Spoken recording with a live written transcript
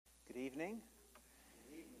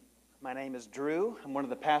My name is Drew. I'm one of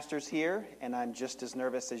the pastors here, and I'm just as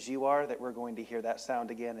nervous as you are that we're going to hear that sound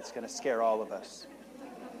again. It's going to scare all of us.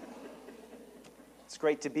 It's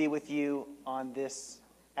great to be with you on this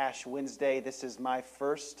Ash Wednesday. This is my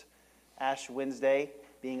first Ash Wednesday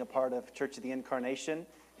being a part of Church of the Incarnation,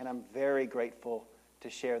 and I'm very grateful to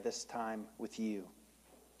share this time with you.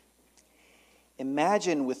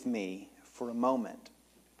 Imagine with me for a moment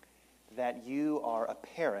that you are a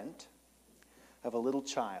parent of a little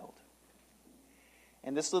child.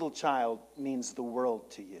 And this little child means the world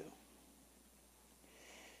to you.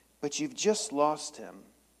 But you've just lost him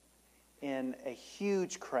in a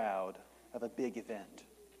huge crowd of a big event.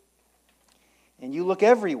 And you look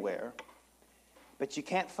everywhere, but you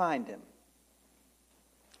can't find him.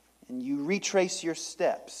 And you retrace your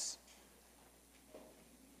steps.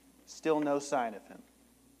 Still no sign of him.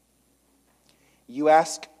 You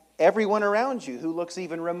ask everyone around you who looks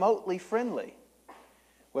even remotely friendly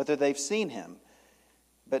whether they've seen him,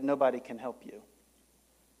 but nobody can help you.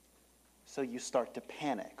 So you start to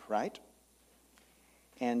panic, right?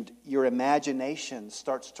 And your imagination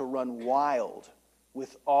starts to run wild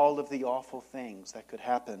with all of the awful things that could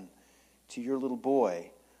happen to your little boy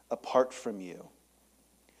apart from you.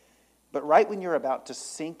 But right when you're about to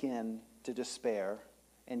sink in to despair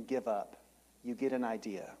and give up, you get an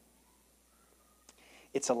idea.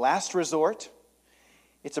 It's a last resort.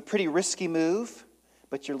 It's a pretty risky move,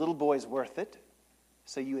 but your little boy's worth it.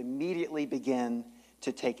 So you immediately begin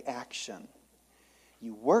to take action.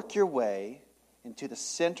 You work your way into the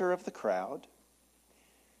center of the crowd.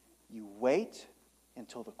 You wait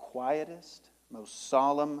until the quietest, most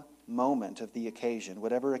solemn moment of the occasion,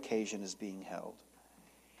 whatever occasion is being held.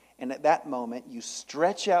 And at that moment, you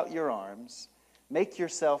stretch out your arms, make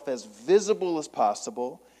yourself as visible as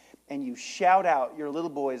possible, and you shout out your little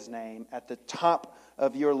boy's name at the top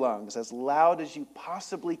of your lungs, as loud as you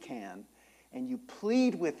possibly can, and you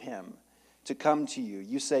plead with him to come to you.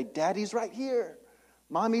 You say, "Daddy's right here.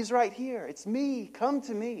 Mommy's right here. It's me. Come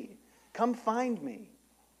to me. Come find me."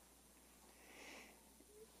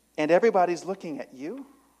 And everybody's looking at you,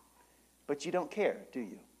 but you don't care, do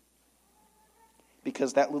you?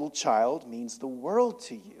 Because that little child means the world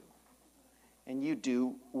to you. And you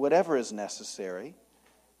do whatever is necessary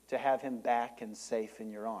to have him back and safe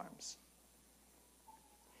in your arms.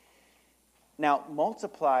 Now,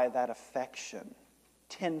 multiply that affection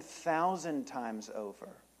 10,000 times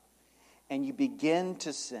over, and you begin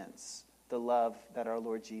to sense the love that our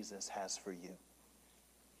Lord Jesus has for you.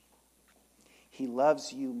 He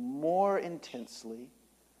loves you more intensely,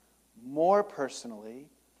 more personally,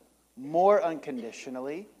 more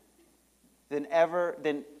unconditionally than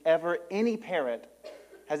ever any parent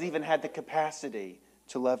has even had the capacity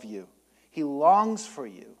to love you. He longs for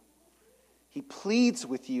you. He pleads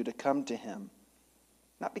with you to come to him,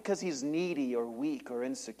 not because he's needy or weak or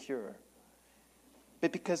insecure,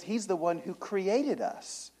 but because he's the one who created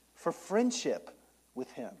us for friendship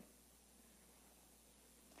with him.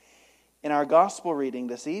 In our gospel reading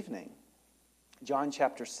this evening, John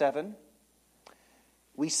chapter 7,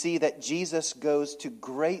 we see that Jesus goes to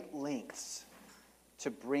great lengths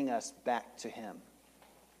to bring us back to him.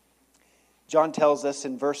 John tells us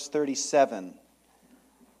in verse 37,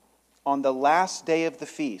 on the last day of the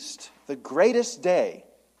feast, the greatest day,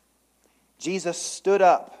 Jesus stood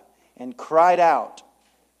up and cried out,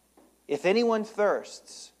 "If anyone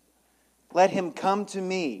thirsts, let him come to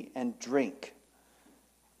me and drink.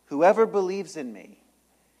 Whoever believes in me,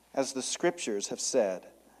 as the scriptures have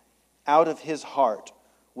said, out of his heart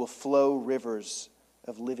will flow rivers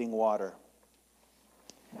of living water."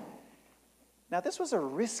 Now, this was a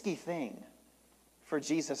risky thing for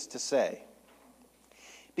Jesus to say.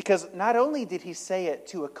 Because not only did he say it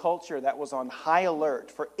to a culture that was on high alert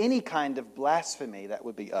for any kind of blasphemy that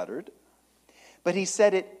would be uttered, but he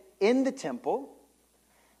said it in the temple,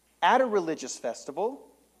 at a religious festival,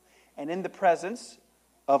 and in the presence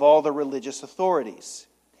of all the religious authorities.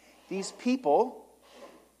 These people,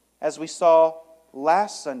 as we saw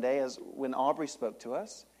last Sunday, as when Aubrey spoke to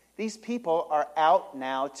us, these people are out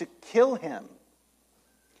now to kill him.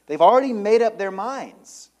 They've already made up their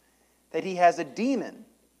minds that he has a demon.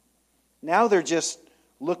 Now they're just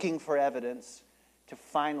looking for evidence to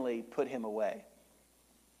finally put him away.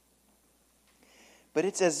 But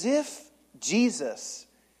it's as if Jesus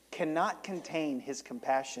cannot contain his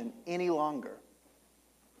compassion any longer.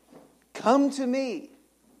 Come to me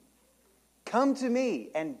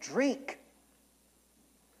and drink.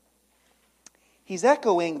 He's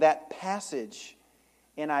echoing that passage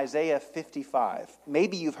in Isaiah 55.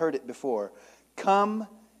 Maybe you've heard it before. Come,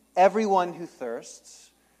 everyone who thirsts,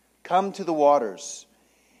 come to the waters.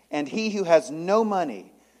 And he who has no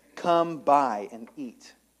money, Come buy and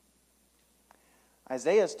eat.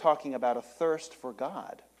 Isaiah is talking about a thirst for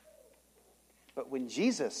God. But when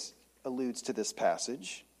Jesus alludes to this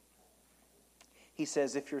passage, he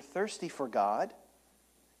says, if you're thirsty for God,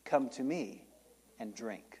 come to me and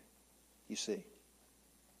drink. You see,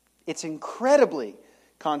 it's incredibly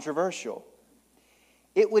controversial.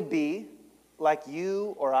 It would be like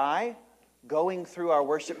you or I going through our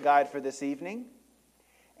worship guide for this evening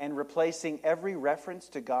and replacing every reference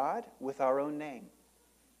to God with our own name.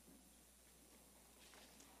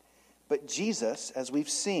 But Jesus, as we've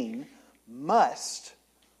seen, must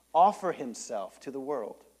offer himself to the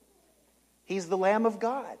world. He's the Lamb of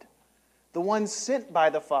God, the one sent by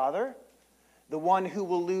the Father, the one who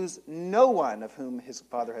will lose no one of whom his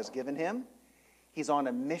Father has given him. He's on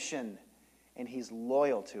a mission, and he's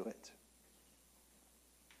loyal to it.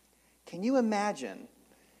 Can you imagine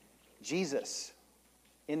Jesus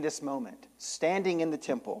in this moment, standing in the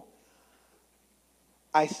temple?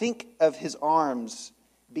 I think of his arms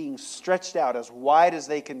being stretched out as wide as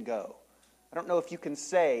they can go. I don't know if you can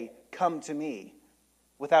say, "Come to me,"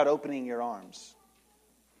 without opening your arms.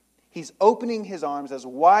 He's opening his arms as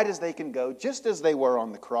wide as they can go, just as they were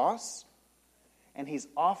on the cross. And he's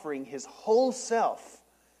offering his whole self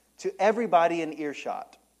to everybody in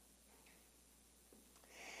earshot.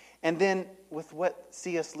 And then with what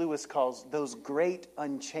C.S. Lewis calls those great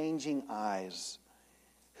unchanging eyes,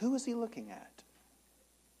 who is he looking at?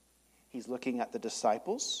 He's looking at the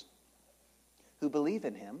disciples who believe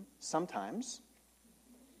in him sometimes.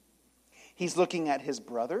 He's looking at his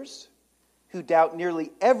brothers who doubt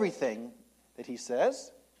nearly everything that he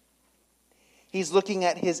says. He's looking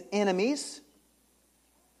at his enemies,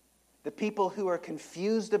 the people who are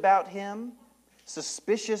confused about him,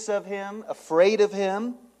 suspicious of him, afraid of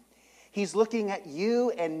him. He's looking at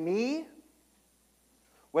you and me,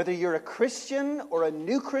 whether you're a Christian or a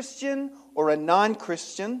new Christian or a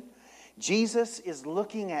non-Christian. Jesus is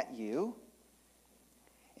looking at you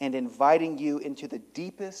and inviting you into the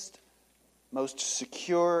deepest, most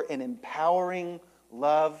secure and empowering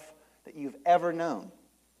love that you've ever known.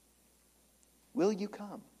 Will you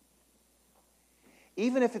come?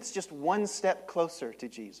 Even if it's just one step closer to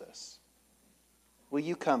Jesus, will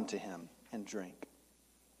you come to him and drink?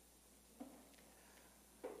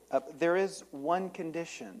 There is one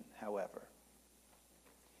condition, however.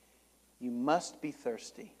 You must be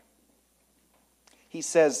thirsty. He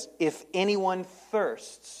says, if anyone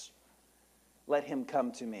thirsts, let him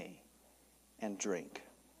come to me and drink.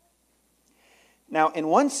 Now, in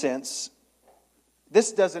one sense,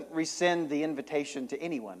 this doesn't rescind the invitation to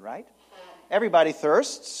anyone, right? Everybody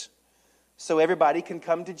thirsts, so everybody can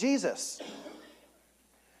come to Jesus.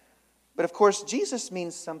 But of course, Jesus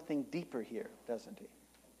means something deeper here, doesn't he?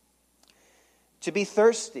 To be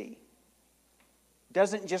thirsty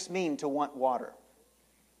doesn't just mean to want water.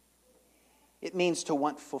 It means to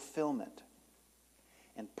want fulfillment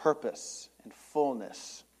and purpose and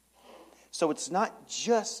fullness. So it's not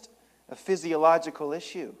just a physiological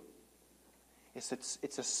issue. It's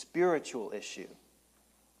a spiritual issue.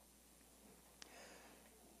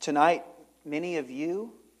 Tonight, many of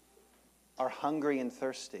you are hungry and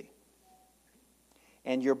thirsty.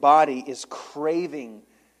 And your body is craving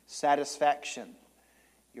satisfaction.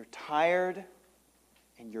 You're tired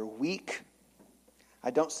and you're weak. I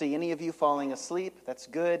don't see any of you falling asleep. That's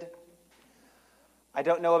good. I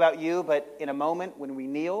don't know about you, but in a moment when we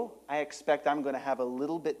kneel, I expect I'm going to have a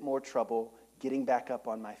little bit more trouble getting back up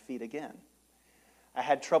on my feet again. I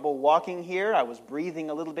had trouble walking here. I was breathing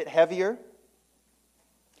a little bit heavier.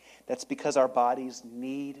 That's because our bodies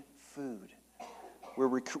need food.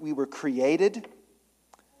 We were created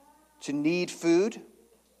to need food.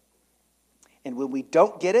 And when we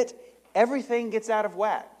don't get it, everything gets out of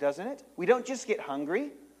whack, doesn't it? We don't just get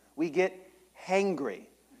hungry, we get hangry.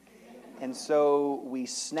 And so we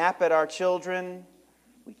snap at our children,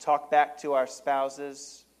 we talk back to our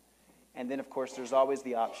spouses, and then, of course, there's always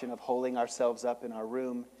the option of holding ourselves up in our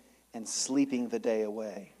room and sleeping the day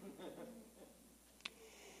away.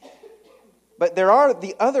 But there are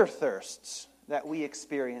the other thirsts that we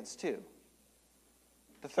experience too.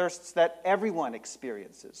 The thirsts that everyone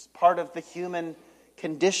experiences, part of the human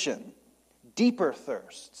condition, deeper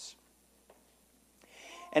thirsts.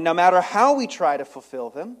 And no matter how we try to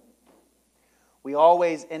fulfill them, we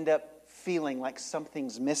always end up feeling like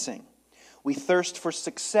something's missing. We thirst for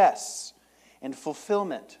success and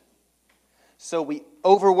fulfillment. So we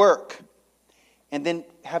overwork and then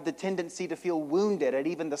have the tendency to feel wounded at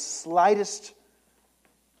even the slightest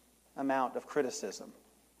amount of criticism.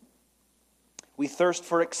 We thirst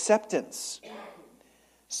for acceptance.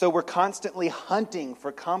 So we're constantly hunting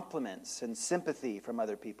for compliments and sympathy from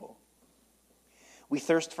other people. We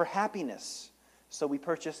thirst for happiness, so we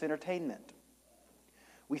purchase entertainment.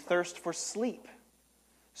 We thirst for sleep,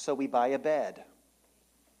 so we buy a bed.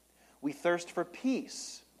 We thirst for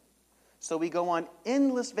peace, so we go on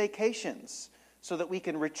endless vacations so that we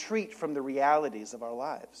can retreat from the realities of our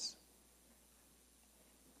lives.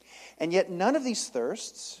 And yet none of these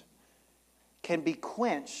thirsts can be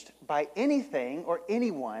quenched by anything or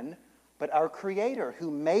anyone but our Creator,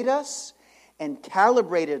 who made us and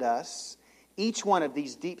calibrated us, each one of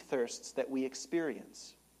these deep thirsts that we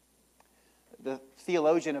experience. The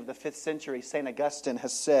theologian of the 5th century, St. Augustine,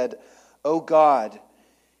 has said, "O God,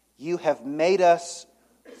 you have made us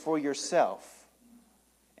for yourself,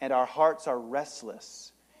 and our hearts are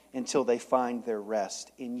restless until they find their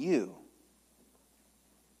rest in you."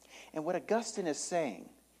 And what Augustine is saying,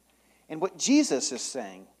 and what Jesus is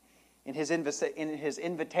saying in his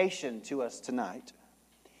invitation to us tonight,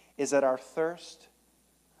 is that our thirst,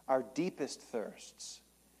 our deepest thirsts,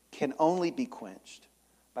 can only be quenched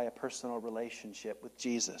by a personal relationship with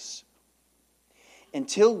Jesus.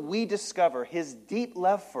 Until we discover His deep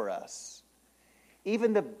love for us,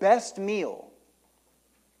 even the best meal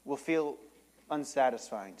will feel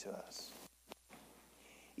unsatisfying to us.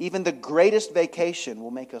 Even the greatest vacation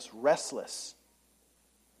will make us restless.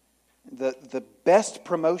 The best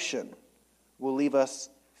promotion will leave us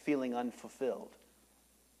feeling unfulfilled.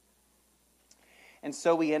 And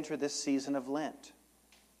so we enter this season of Lent.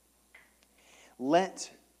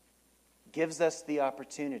 Lent gives us the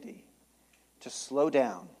opportunity to slow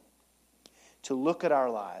down, to look at our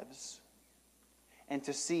lives, and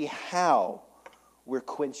to see how we're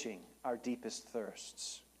quenching our deepest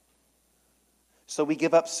thirsts. So we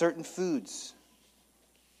give up certain foods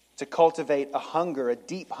to cultivate a hunger, a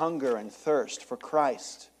deep hunger and thirst for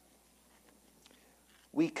Christ.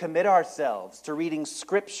 We commit ourselves to reading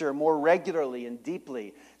Scripture more regularly and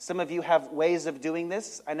deeply. Some of you have ways of doing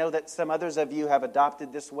this. I know that some others of you have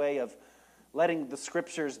adopted this way of letting the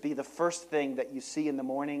Scriptures be the first thing that you see in the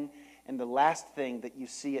morning and the last thing that you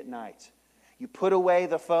see at night. You put away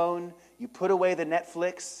the phone, you put away the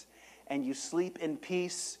Netflix, and you sleep in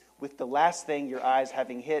peace with the last thing your eyes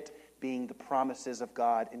having hit being the promises of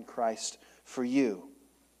God in Christ for you.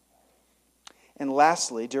 And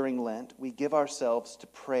lastly, during Lent, we give ourselves to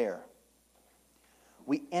prayer.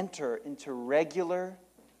 We enter into regular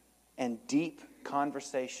and deep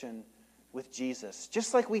conversation with Jesus,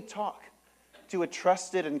 just like we talk to a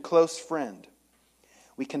trusted and close friend.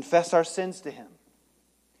 We confess our sins to Him.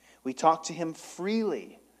 We talk to Him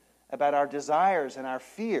freely about our desires and our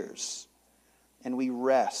fears, and we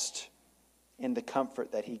rest in the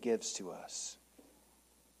comfort that He gives to us.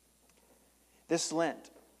 This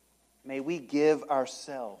Lent, may we give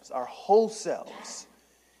ourselves, our whole selves,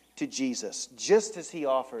 to Jesus, just as He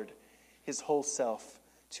offered His whole self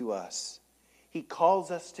to us. He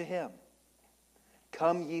calls us to Him.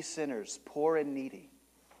 Come, ye sinners, poor and needy.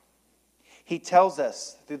 He tells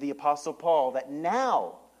us through the Apostle Paul that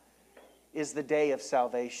now is the day of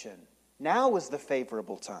salvation. Now is the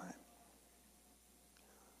favorable time.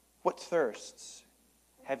 What thirsts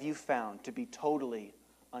have you found to be totally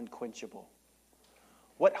unquenchable?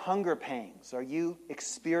 What hunger pangs are you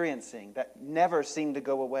experiencing that never seem to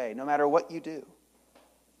go away, no matter what you do?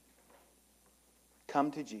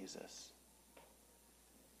 Come to Jesus.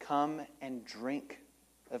 Come and drink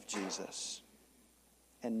of Jesus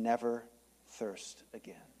and never thirst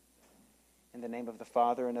again. In the name of the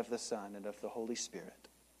Father, and of the Son, and of the Holy Spirit.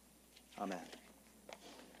 Amen.